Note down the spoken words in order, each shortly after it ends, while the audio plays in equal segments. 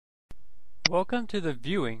Welcome to the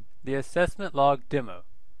Viewing the Assessment Log demo.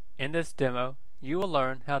 In this demo, you will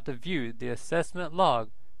learn how to view the assessment log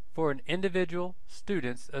for an individual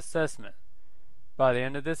student's assessment. By the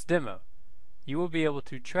end of this demo, you will be able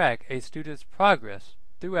to track a student's progress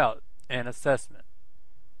throughout an assessment.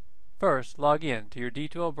 First, log in to your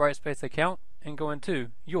D2L Brightspace account and go into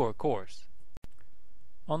your course.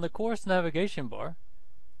 On the course navigation bar,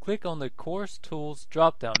 click on the Course Tools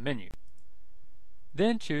drop-down menu.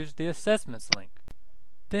 Then choose the Assessments link.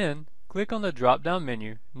 Then click on the drop-down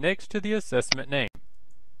menu next to the assessment name.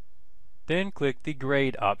 Then click the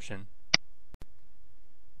Grade option.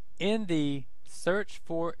 In the Search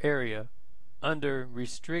For area under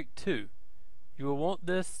Restrict To, you will want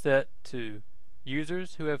this set to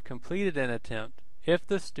users who have completed an attempt if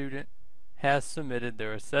the student has submitted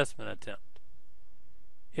their assessment attempt.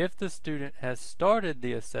 If the student has started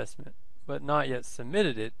the assessment but not yet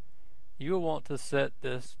submitted it, you will want to set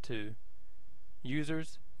this to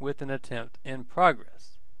users with an attempt in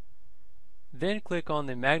progress. Then click on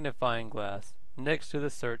the magnifying glass next to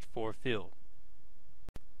the Search For field.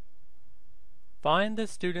 Find the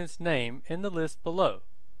student's name in the list below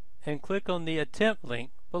and click on the attempt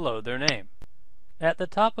link below their name. At the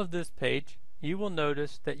top of this page, you will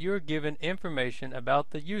notice that you are given information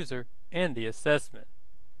about the user and the assessment.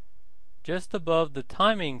 Just above the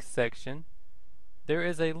timing section, there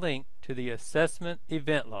is a link to the assessment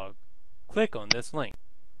event log. Click on this link.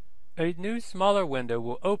 A new smaller window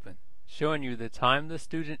will open, showing you the time the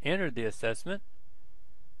student entered the assessment,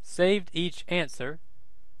 saved each answer,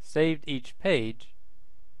 saved each page,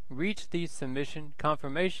 reached the submission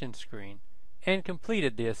confirmation screen, and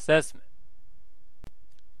completed the assessment.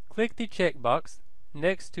 Click the checkbox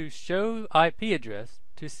next to Show IP address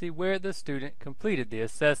to see where the student completed the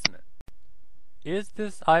assessment. Is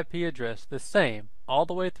this IP address the same all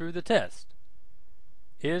the way through the test?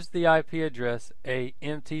 Is the IP address a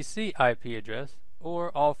MTC IP address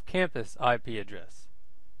or off-campus IP address?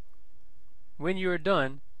 When you are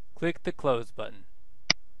done, click the Close button.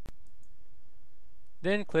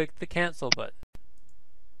 Then click the Cancel button.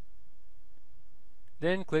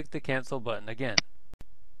 Then click the Cancel button again.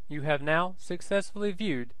 You have now successfully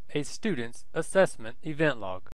viewed a student's assessment event log.